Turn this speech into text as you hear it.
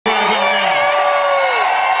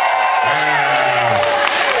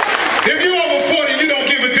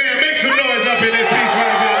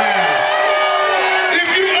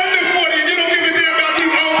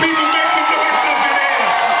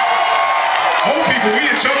people. We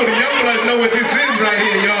in trouble. The young bloods know what this is right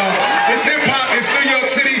here, y'all. It's hip-hop. It's New York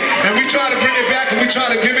City, and we try to bring it back, and we try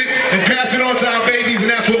to give it and pass it on to our babies, and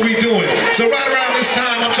that's what we doing. So right around this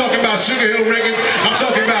time, I'm talking about Sugar Hill Records. I'm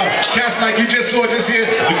talking about cats like you just saw just here,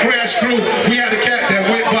 the Crash Crew. We had a cat that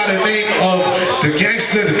went by the name of the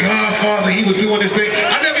Gangster, the Godfather. He was doing this thing.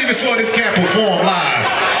 I never even saw this cat perform live.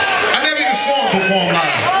 I never even saw him perform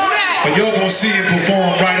live. But y'all gonna see him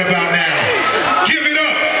perform right about now. Give it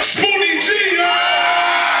up, Spoonie Gee!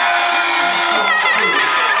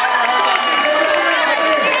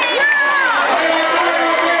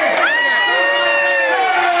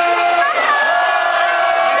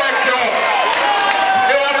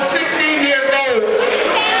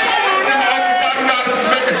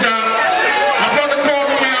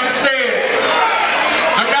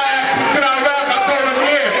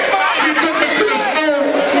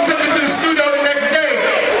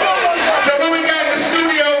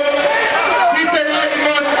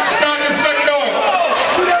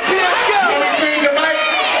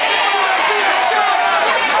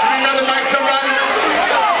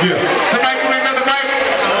 Yeah. Somebody give me another mic.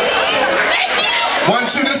 1,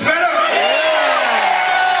 2, this better?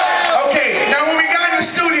 Okay, now when we got in the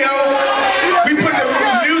studio, we put the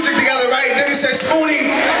music together, right? And then he said, Spoonie,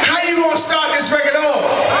 how you gonna start this record off?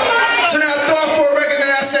 So now I thought for a record and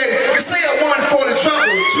I said, you say a 1 for the trouble, 2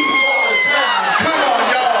 for the time. Come on,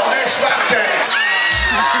 y'all, let's rock that.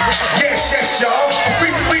 Yes, yes, y'all.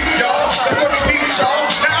 Freak, freak, y'all. The funny beat, y'all.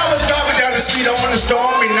 Now I was driving down the street on a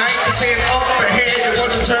stormy night and saying up ahead, it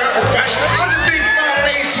wasn't terrible, right? Was a big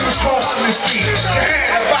violation was crossing the street. She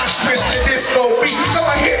had a box with the disco beat. So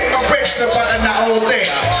I hit my brakes about an hour there.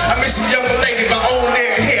 I met some young lady, my own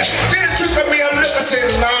there hair. Then it took me a look, I said,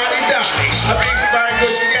 Lottie Dottie. A big fine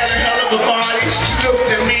girl, she got a hell of a body. She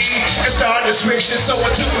looked at me and started switching, so I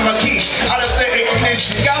took my key out of the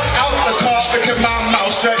ignition. Got out the car, picking my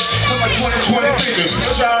mouth shut. Put my 20/20 vision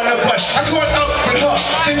was right on the butt. I caught up with her,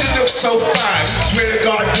 said you look so fine. Swear to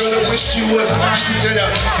God, girl, I wish you was mine. She said,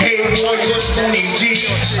 hey boy, you're Spoonie Gee.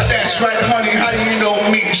 That's right, honey, how do you know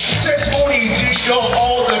me? Said Spoonie Gee, you're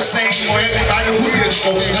all the same way. I know who this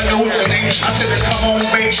for, I know what your name. I said, come on,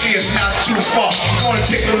 baby, it's not too far. I'm gonna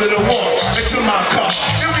take a little walk into my car.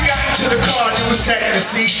 Then we got into the car, then we sat in the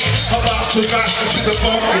seat. Her box was rocking to the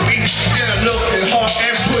funky beat. Then I looked at her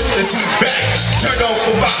and pushed the seat back. Turned off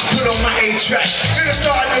the box, put on my 8-track. Then I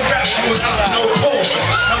started to rap without no pause.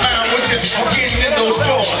 My mind was just getting in those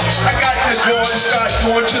doors. I got in the door and started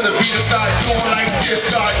going to the beat. I started doing like this,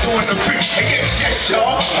 started doing the freak. And yes,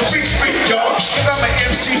 y'all, a freak, y'all. Cause I'm an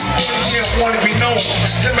MC Spoonie Gee, I wanna be known.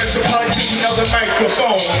 The metropolitan of the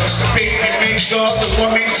microphone. The baby maker, the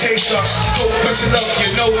woman taker. Go push it up, you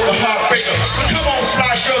know the heartbreaker. But come on,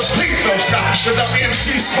 fly girls, please don't stop. Cause I'm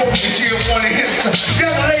MC Spoonie Gee, I wanna hit the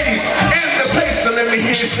young ladies in the place to let me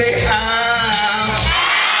hear you say, ow.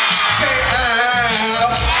 Say,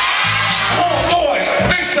 ow. Homeboys,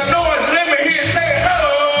 make some noise, let me hear you say,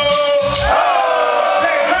 hello.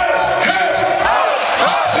 Say, hello, hello.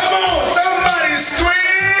 Come on, somebody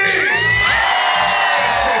scream.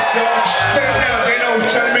 Let's just, y'all. Turn it down, they know,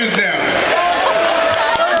 turn the music down.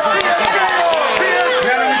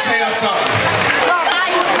 Now let me tell y'all something.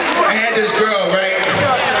 I had this girl, right?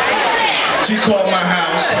 She called my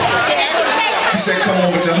house. She said, come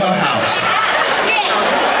over to her house.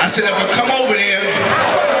 I said, if I come over there,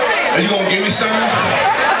 are you gonna give me something?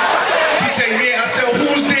 She said, yeah. I said, well,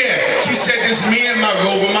 who's there? She said, it's me and my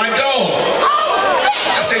Rover, my dog.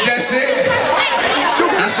 I said, that's it?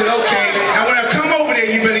 I said, okay. Now when I come over there,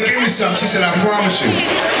 you better give me something. She said, I promise you.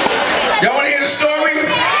 Y'all wanna hear the story?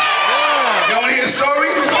 Y'all wanna hear the story?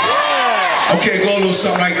 Okay, go a little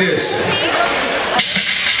something like this.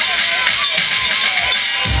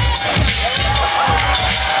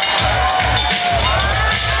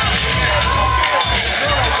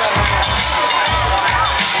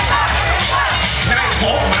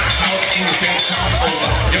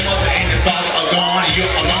 Your mother and your father are gone, and you're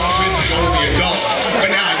alone with me over your dog. But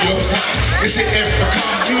now you're fine. It's an ever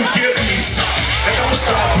come, you give me something. And don't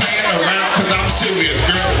start playing around, cause I'm serious,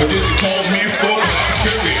 girl. What did you call me for? Cause I'm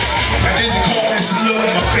curious. And did you call me to look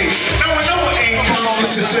in my face? Now I know it ain't come,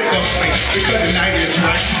 it's to sick of me. Because the night is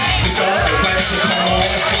right. The stars are lights to come on,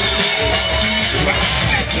 it's supposed to be right.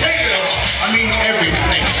 Just take it all. I mean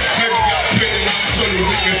everything. Every got pretty, so you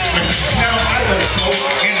witness me. Now I love slow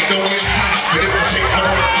and it don't get hot. But it will take all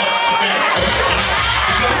up to that.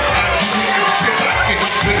 Because I do every chance I get.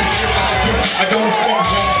 I don't want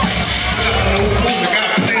wrong. But I'm no fool. I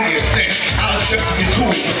got plenty of sense. I'll just be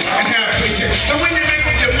cool and have patience. So when you make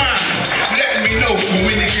up your mind, let me know.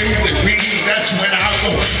 When you give me the green, that's when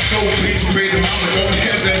I'll go. So please pray to mama, don't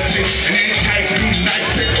hesitate.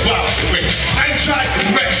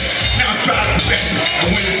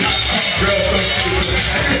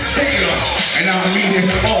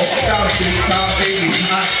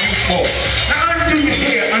 my youth. Now undo your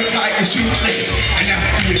hair, untie your shoelace, and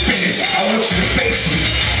after you're finished, I want you to face me.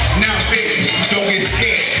 Now baby, don't get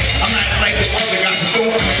scared. I'm not like the other guys, so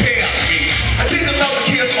don't compare me. I take the love of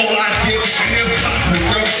kids, all I get, and never possible,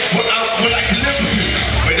 girl. What I can live with you.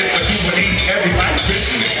 But if I do what ain't everybody's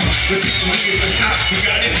business, let's see the weird and hot, we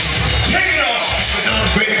got it. Take it off, but I'm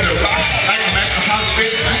ready to rock. Like a master house,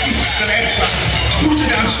 baby, I do the last rock. Who's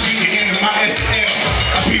down the street and in my SL?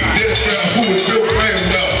 I beat this girl who was built very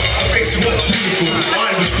well. Her face was beautiful,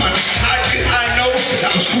 mine was fun. How did I know that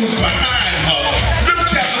I was cruising behind her?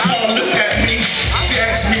 Looked at my car, looked at me. She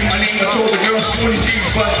asked me my name, I told the girl Spoonie Gee,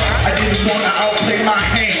 but I didn't want to outplay my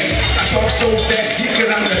hand. I talked so fast she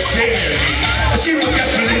could understand me. She would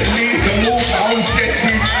definitely